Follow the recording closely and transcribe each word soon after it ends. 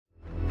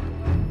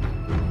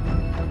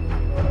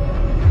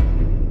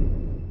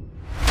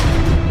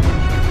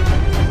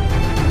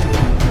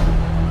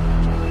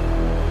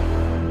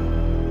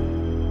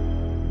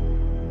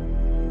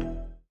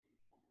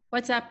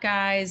What's up,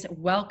 guys?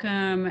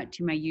 Welcome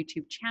to my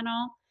YouTube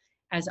channel.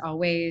 As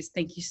always,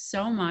 thank you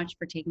so much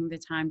for taking the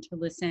time to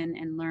listen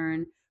and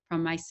learn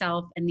from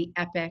myself and the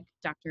epic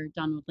Dr.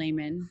 Donald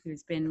Layman,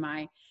 who's been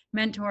my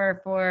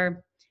mentor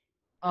for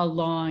a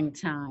long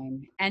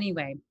time.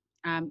 Anyway,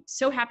 I'm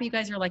so happy you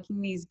guys are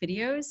liking these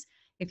videos.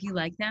 If you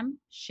like them,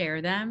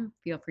 share them.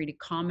 Feel free to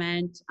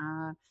comment.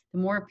 The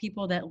more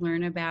people that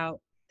learn about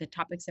the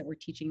topics that we're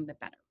teaching, the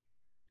better.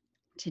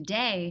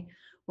 Today,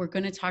 we're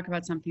going to talk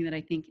about something that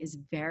I think is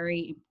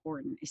very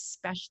important,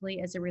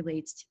 especially as it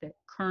relates to the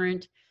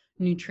current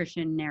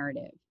nutrition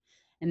narrative,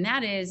 and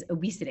that is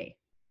obesity.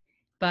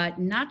 But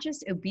not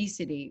just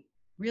obesity,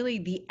 really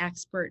the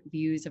expert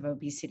views of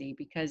obesity,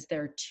 because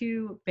there are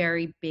two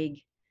very big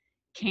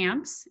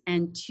camps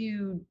and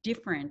two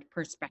different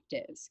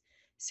perspectives.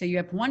 So you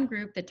have one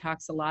group that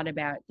talks a lot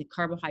about the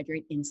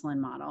carbohydrate insulin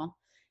model,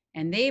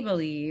 and they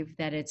believe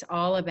that it's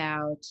all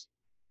about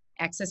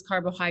excess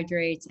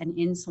carbohydrates and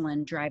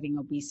insulin driving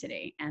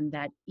obesity. And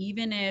that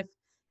even if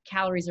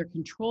calories are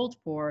controlled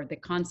for, the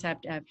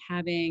concept of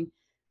having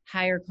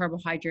higher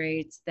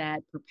carbohydrates that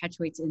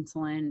perpetuates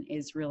insulin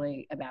is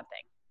really a bad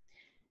thing.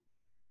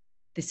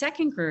 The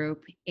second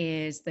group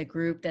is the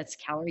group that's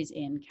calories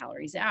in,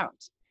 calories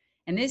out.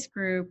 And this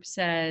group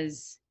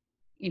says,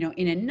 in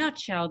a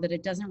nutshell, that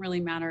it doesn't really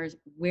matter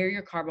where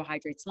your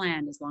carbohydrates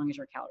land as long as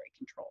you're calorie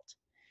controlled.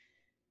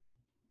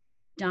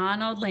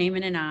 Donald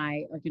Layman and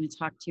I are going to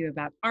talk to you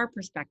about our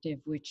perspective,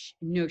 which,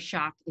 no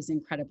shock, is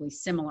incredibly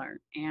similar.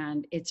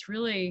 And it's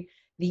really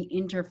the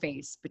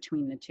interface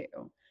between the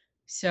two.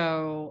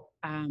 So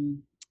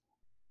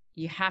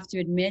you have to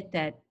admit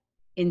that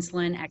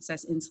insulin,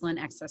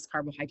 excess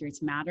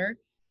carbohydrates matter,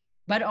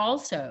 but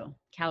also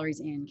calories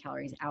in,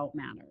 calories out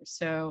matter.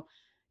 So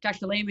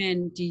Dr.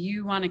 Layman, do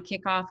you want to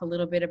kick off a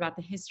little bit about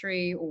the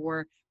history,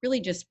 or really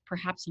just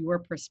perhaps your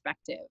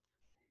perspective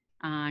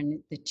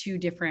on the two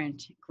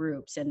different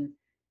groups and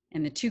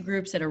the two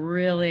groups that are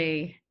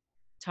really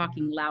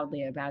talking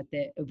loudly about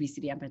the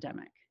obesity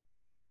epidemic?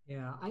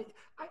 Yeah,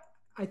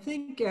 I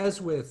think, as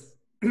with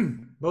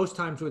most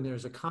times when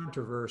there's a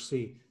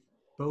controversy,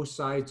 both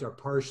sides are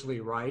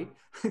partially right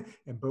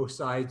and both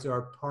sides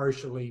are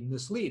partially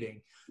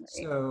misleading. Right.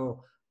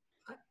 So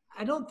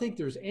I don't think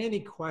there's any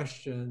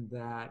question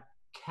that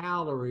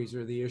calories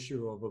are the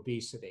issue of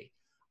obesity.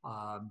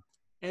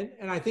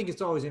 And I think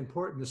it's always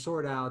important to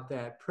sort out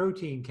that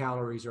protein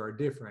calories are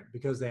different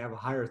because they have a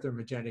higher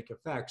thermogenic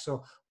effect.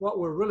 So what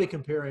we're really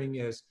comparing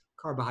is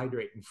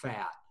carbohydrate and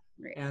fat.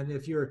 Right. And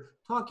if you're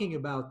talking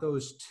about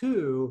those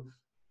two,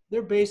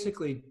 they're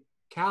basically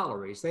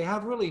calories. They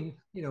have really,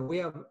 we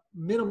have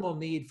minimal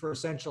need for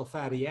essential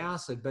fatty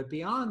acid, but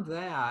beyond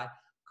that,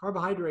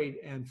 carbohydrate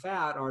and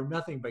fat are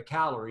nothing but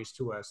calories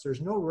to us.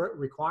 There's no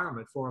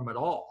requirement for them at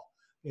all.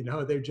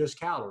 They're just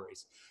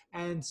calories.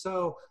 And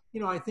so,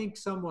 I think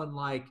someone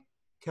like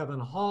Kevin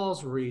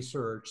Hall's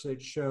research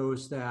that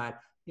shows that,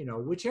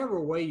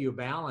 whichever way you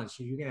balance,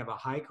 you can have a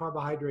high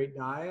carbohydrate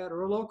diet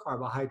or a low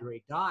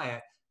carbohydrate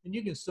diet, and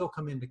you can still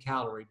come into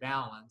calorie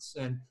balance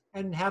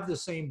and have the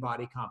same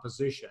body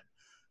composition.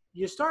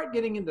 You start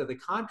getting into the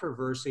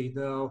controversy,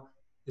 though,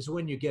 is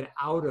when you get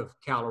out of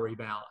calorie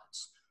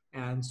balance.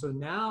 And so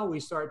now we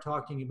start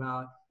talking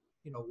about,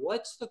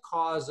 what's the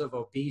cause of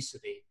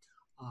obesity?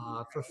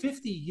 For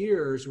 50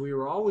 years, we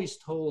were always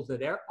told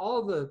that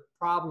all the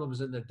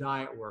problems in the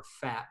diet were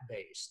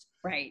fat-based.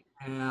 Right.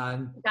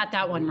 And got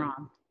that one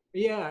wrong.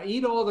 Yeah,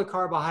 eat all the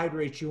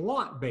carbohydrates you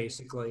want,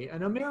 basically.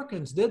 And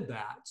Americans did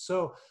that.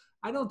 So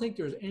I don't think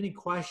there's any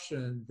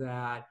question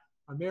that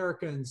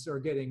Americans are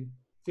getting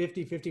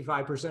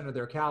 55% of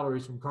their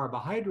calories from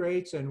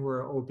carbohydrates, and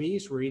we're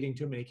obese, we're eating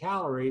too many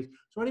calories.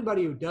 So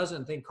anybody who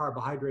doesn't think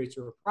carbohydrates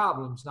are a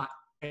problem is not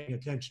paying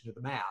attention to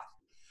the math.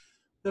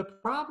 The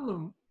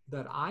problem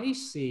that I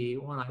see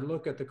when I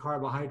look at the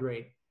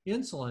carbohydrate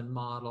insulin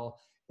model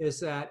is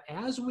that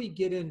as we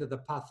get into the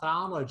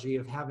pathology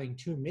of having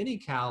too many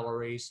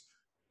calories,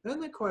 then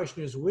the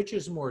question is, which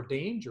is more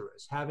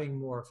dangerous, having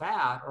more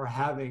fat or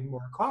having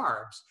more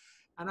carbs?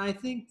 And I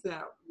think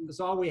that is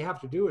all we have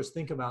to do is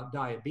think about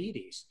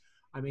diabetes.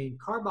 I mean,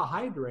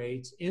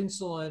 carbohydrates,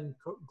 insulin,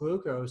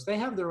 glucose, they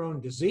have their own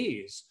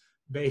disease,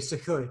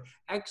 basically.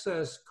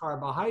 Excess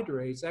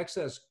carbohydrates,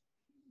 excess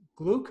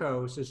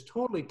glucose is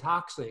totally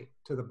toxic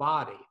to the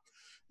body.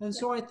 And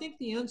so I think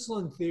the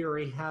insulin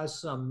theory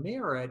has some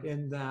merit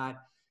in that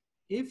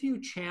if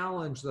you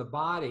challenge the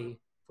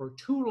body for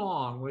too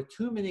long with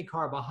too many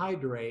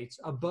carbohydrates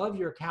above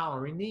your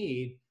calorie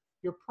need,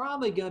 you're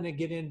probably going to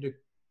get into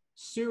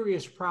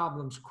serious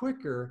problems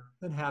quicker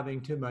than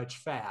having too much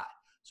fat.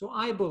 So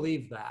I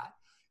believe that.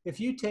 If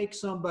you take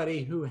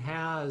somebody who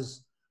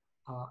has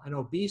an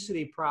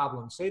obesity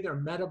problem, say they're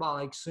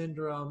metabolic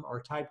syndrome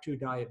or type 2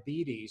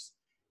 diabetes,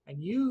 and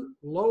you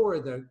lower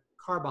the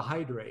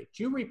carbohydrate,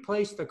 you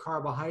replace the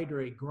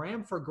carbohydrate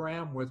gram for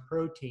gram with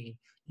protein,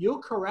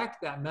 you'll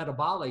correct that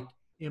metabolic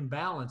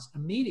imbalance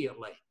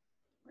immediately.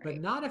 Right.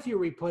 But not if you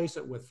replace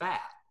it with fat.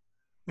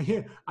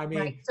 I mean,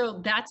 right.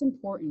 So that's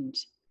important.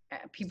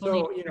 People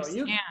need to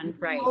understand, you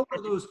right? lower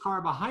those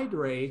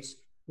carbohydrates,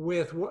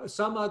 with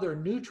some other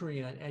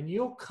nutrient, and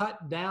you'll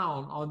cut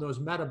down on those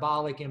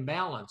metabolic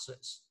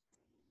imbalances.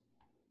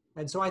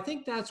 And so I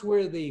think that's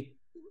where the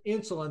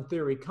insulin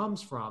theory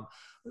comes from.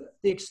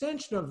 The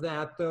extension of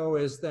that, though,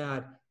 is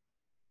that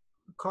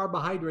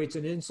carbohydrates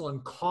and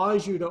insulin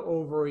cause you to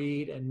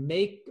overeat and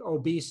make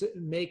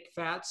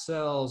fat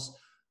cells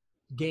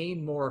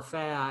gain more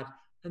fat.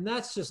 And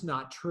that's just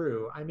not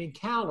true. I mean,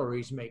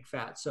 calories make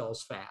fat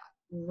cells fat.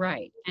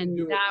 Right. You And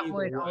do it that either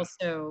would way.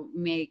 also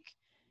make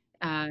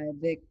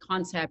the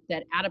concept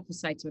that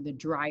adipocytes are the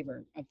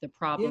driver of the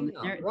problem.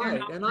 Yeah, They're right.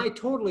 not And I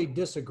totally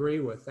disagree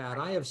with that.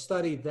 I have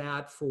studied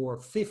that for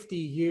 50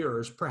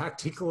 years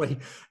practically,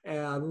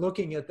 and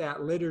looking at that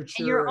and you're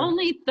literature. And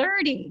only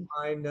 30.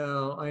 I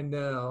know, I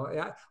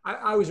know.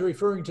 I was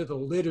referring to the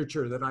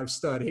literature that I've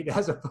studied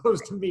as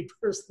opposed to me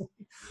personally.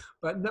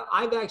 But no,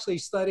 I've actually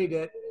studied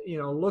it,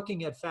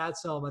 looking at fat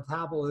cell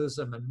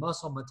metabolism and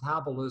muscle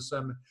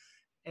metabolism.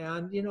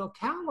 And,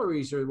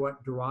 calories are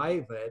what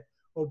drive it.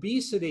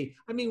 Obesity,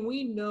 I mean,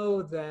 we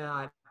know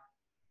that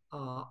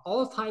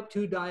all type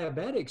 2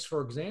 diabetics,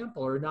 for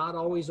example, are not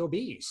always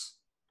obese.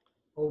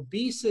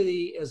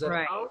 Obesity is an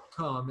Right.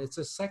 outcome, it's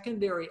a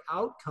secondary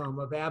outcome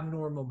of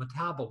abnormal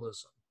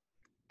metabolism.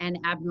 And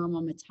abnormal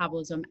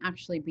metabolism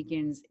actually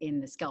begins in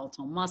the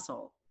skeletal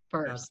muscle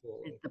first, is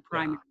Absolutely. the Yeah.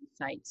 primary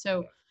site.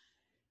 So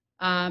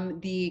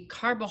the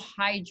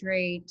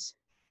carbohydrate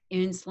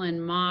insulin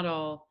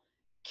model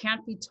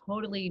can't be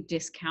totally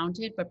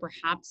discounted, but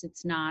perhaps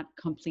it's not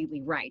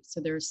completely right.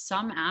 So there's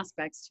some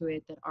aspects to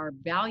it that are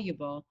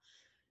valuable.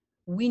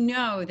 We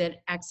know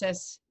that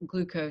excess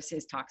glucose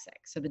is toxic.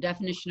 So the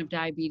definition of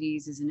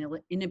diabetes is an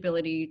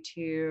inability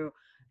to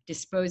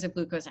dispose of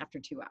glucose after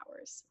 2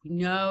 hours. We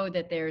know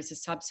that there's a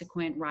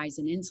subsequent rise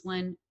in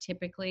insulin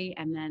typically,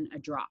 and then a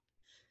drop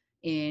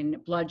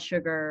in blood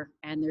sugar,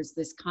 and there's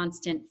this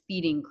constant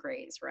feeding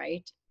craze,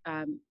 right?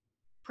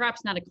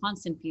 Perhaps not a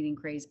constant feeding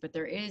craze, but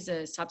there is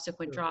a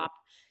subsequent Sure. drop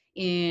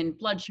in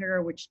blood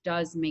sugar, which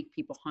does make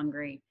people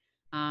hungry.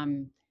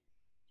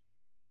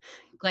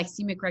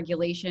 Glycemic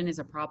regulation is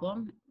a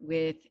problem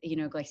with,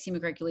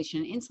 glycemic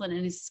regulation and insulin,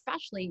 and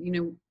especially,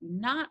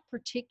 not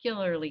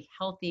particularly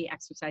healthy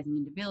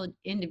exercising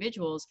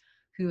individuals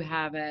who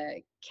have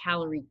a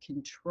calorie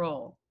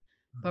control,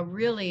 but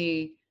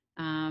really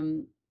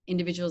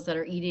individuals that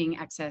are eating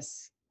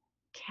excess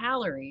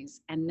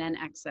calories and then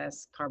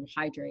excess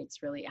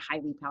carbohydrates, really a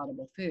highly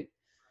palatable food.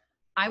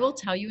 I will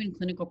tell you in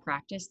clinical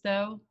practice,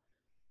 though,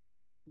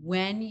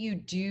 when you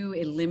do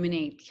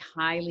eliminate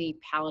highly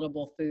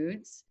palatable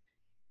foods,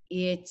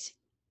 it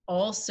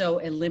also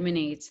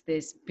eliminates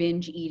this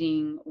binge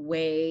eating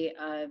way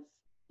of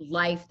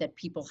life that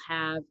people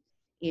have.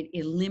 It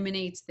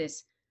eliminates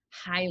this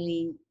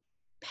highly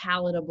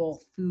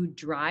palatable food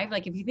drive.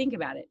 Like if you think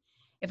about it,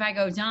 if I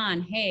go,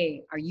 Don,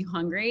 hey, are you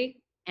hungry?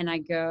 And I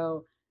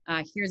go,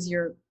 here's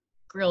your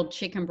grilled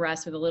chicken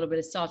breast with a little bit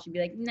of salt, you'd be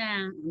like,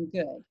 nah, I'm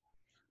good.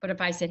 But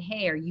if I said,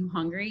 hey, are you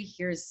hungry?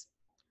 Here's,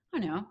 I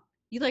don't know,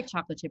 you like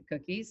chocolate chip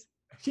cookies.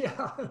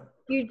 Yeah.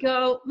 You'd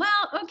go,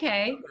 well,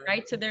 okay, Okay.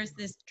 right? So there's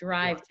this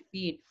Right. drive to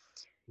feed.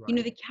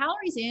 Right. The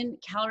calories in,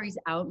 calories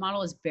out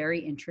model is very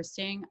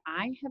interesting.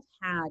 I have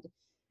had,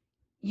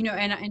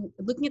 and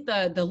looking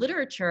at the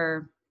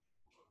literature,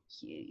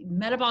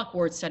 metabolic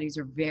ward studies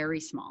are very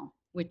small,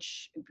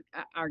 which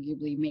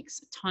arguably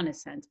makes a ton of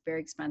sense.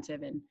 Very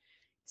expensive, and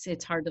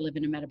it's hard to live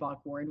in a metabolic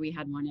ward. We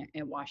had one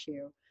at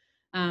WashU.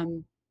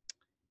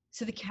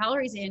 So the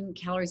calories in,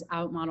 calories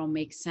out model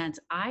makes sense.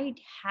 I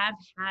have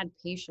had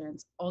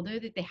patients, although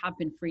that they have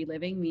been free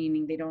living,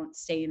 meaning they don't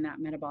stay in that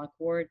metabolic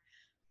ward,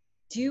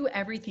 do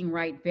everything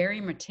right, very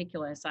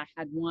meticulous. I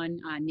had one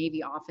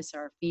Navy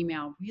officer,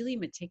 female, really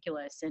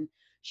meticulous, and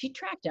she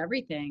tracked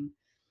everything,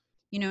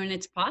 and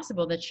it's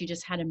possible that she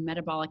just had a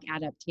metabolic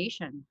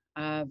adaptation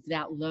of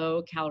that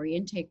low calorie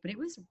intake, but it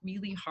was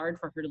really hard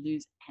for her to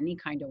lose any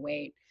kind of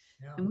weight.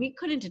 Yeah. And we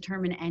couldn't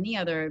determine any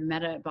other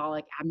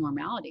metabolic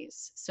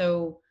abnormalities.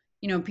 So,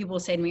 people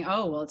say to me,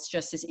 oh, well, it's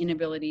just this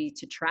inability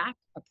to track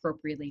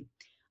appropriately.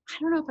 I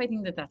don't know if I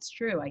think that that's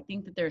true. I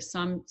think that there's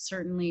some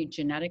certainly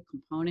genetic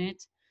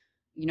component.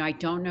 I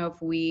don't know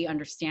if we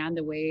understand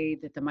the way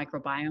that the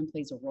microbiome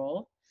plays a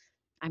role.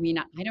 I mean,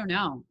 I don't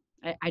know.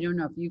 I don't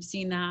know if you've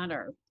seen that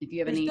or if you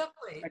have There's any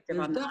definitely perspective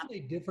there's on that. definitely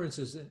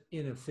differences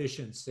in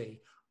efficiency.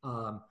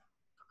 Um,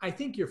 I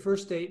think your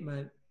first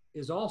statement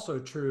is also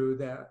true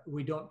that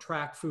we don't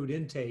track food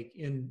intake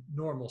in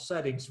normal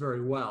settings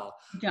very well,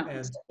 Don't.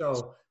 and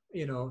so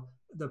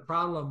the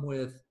problem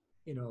with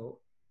you know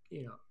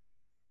you know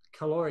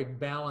caloric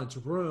balance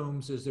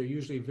rooms is they're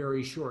usually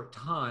very short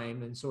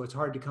time, and so it's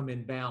hard to come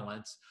in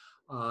balance.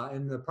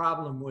 And the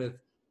problem with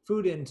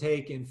food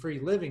intake in free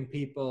living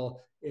people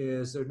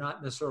is they're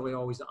not necessarily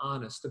always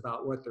honest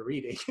about what they're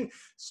eating. I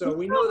So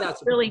we still know was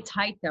that's really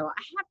tight though,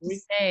 I have to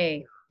we,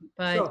 say,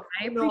 but so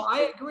I no, I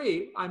appreciate.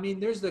 agree. I mean,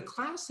 there's the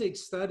classic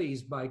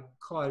studies by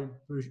Claude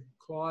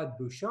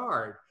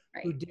Bouchard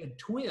who Right. did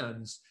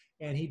twins,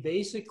 and he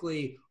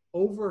basically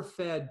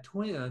overfed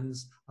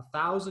twins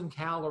 1,000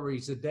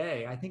 calories a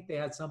day. I think they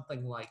had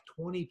something like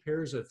 20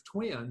 pairs of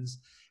twins,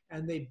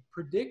 and they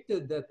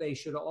predicted that they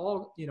should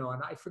all,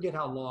 and I forget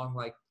how long,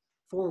 like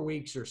 4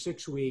 weeks or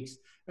 6 weeks,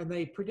 and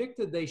they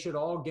predicted they should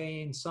all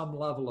gain some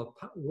level of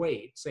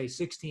weight, say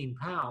 16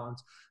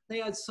 pounds. They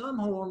had some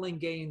who only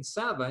gained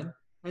 7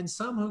 and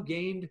some who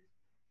gained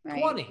Right.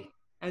 20.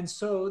 And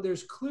so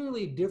there's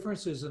clearly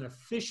differences in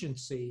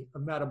efficiency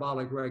of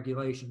metabolic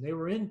regulation. They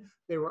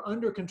were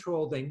under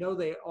control. They know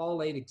they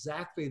all ate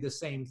exactly the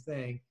same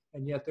thing,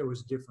 and yet there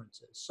was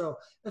differences. So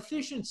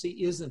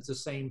efficiency isn't the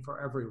same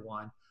for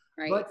everyone,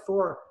 Right. but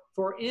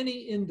for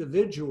any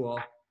individual,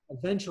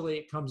 eventually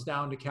it comes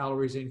down to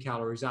calories in,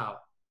 calories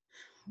out.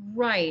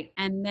 Right.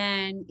 And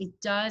then it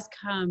does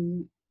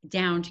come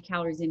down to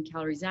calories in,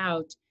 calories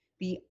out.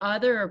 The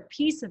other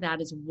piece of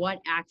that is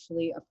what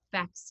actually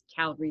affects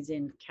calories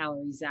in,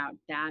 calories out.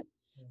 That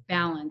Mhm.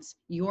 balance.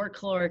 Your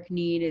caloric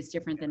need is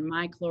different than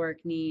my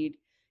caloric need.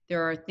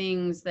 There are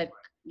things that,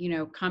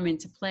 come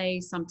into play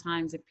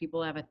sometimes if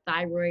people have a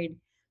thyroid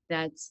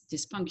that's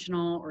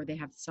dysfunctional or they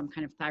have some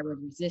kind of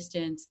thyroid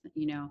resistance, And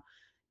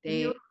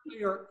they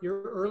your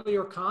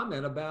earlier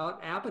comment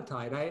about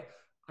appetite,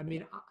 I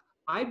mean,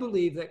 I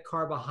believe that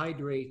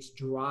carbohydrates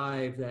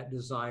drive that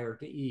desire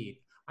to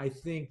eat. I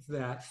think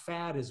that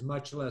fat is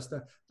much less.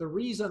 The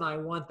reason I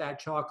want that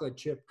chocolate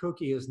chip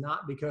cookie is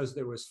not because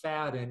there was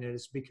fat in it,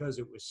 it's because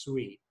it was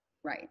sweet.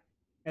 right,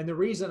 And the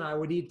reason I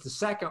would eat the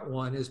second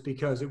one is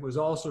because it was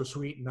also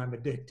sweet and I'm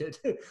addicted.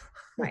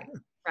 right,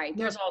 right.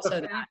 Now, There's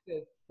also that.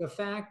 the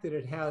fact that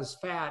it has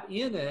fat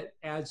in it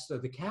adds to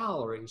the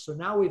calories. So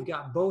now we've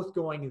got both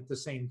going at the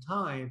same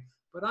time.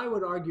 But I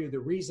would argue the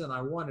reason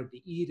I wanted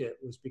to eat it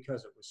was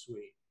because it was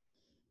sweet.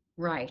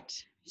 Right.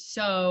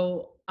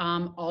 So,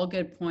 all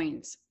good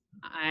points.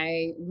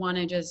 I want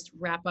to just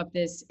wrap up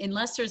this,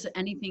 unless there's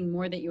anything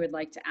more that you would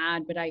like to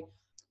add, but I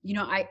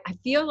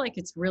feel like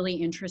it's really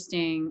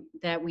interesting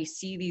that we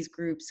see these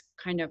groups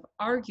kind of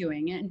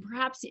arguing, and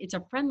perhaps it's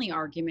a friendly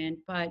argument,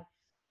 but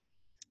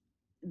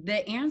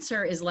the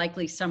answer is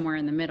likely somewhere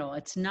in the middle.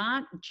 It's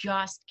not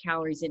just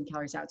calories in,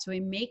 calories out. So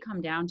it may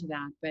come down to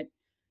that, but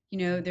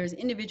there's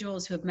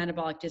individuals who have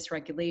metabolic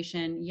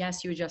dysregulation.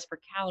 Yes, you adjust for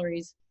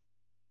calories,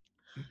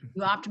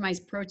 you optimize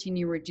protein,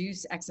 you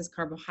reduce excess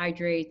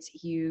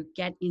carbohydrates, you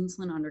get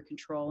insulin under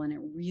control, and it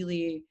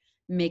really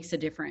makes a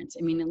difference.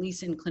 I mean, at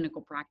least in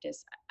clinical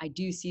practice, I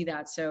do see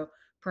that. So Yeah,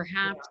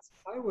 perhaps,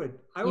 I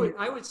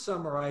I would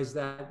summarize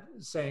that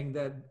saying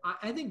that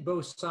I think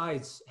both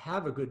sides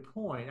have a good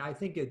point. I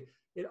think it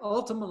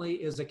ultimately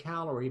is a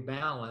calorie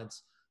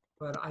balance,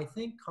 but I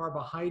think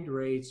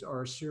carbohydrates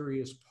are a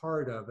serious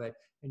part of it,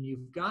 and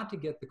you've got to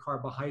get the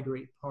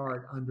carbohydrate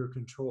part under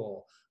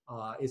control.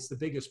 It's the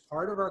biggest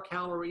part of our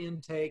calorie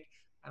intake,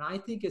 and I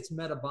think it's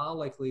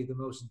metabolically the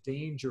most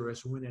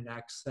dangerous when in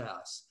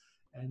excess.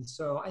 And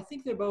so I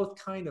think they're both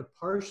kind of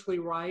partially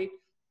right,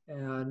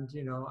 and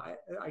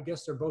I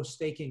guess they're both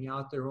staking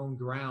out their own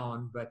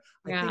ground, but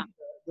I yeah. think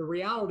the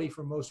reality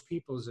for most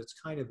people is it's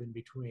kind of in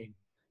between.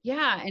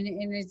 Yeah, and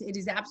it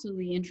is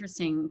absolutely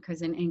interesting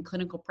because in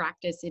clinical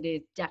practice, it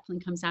is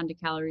definitely comes down to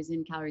calories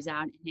in, calories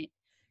out, and it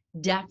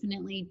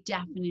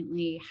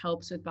definitely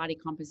helps with body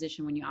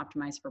composition when you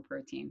optimize for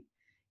protein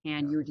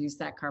and Yeah. you reduce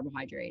that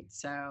carbohydrate.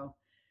 So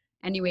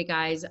anyway,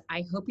 guys,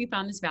 I hope you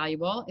found this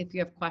valuable. If you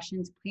have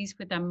questions, please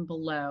put them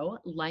below,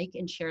 like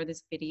and share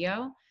this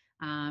video.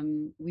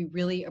 We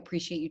really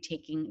appreciate you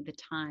taking the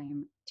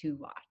time to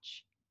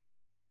watch.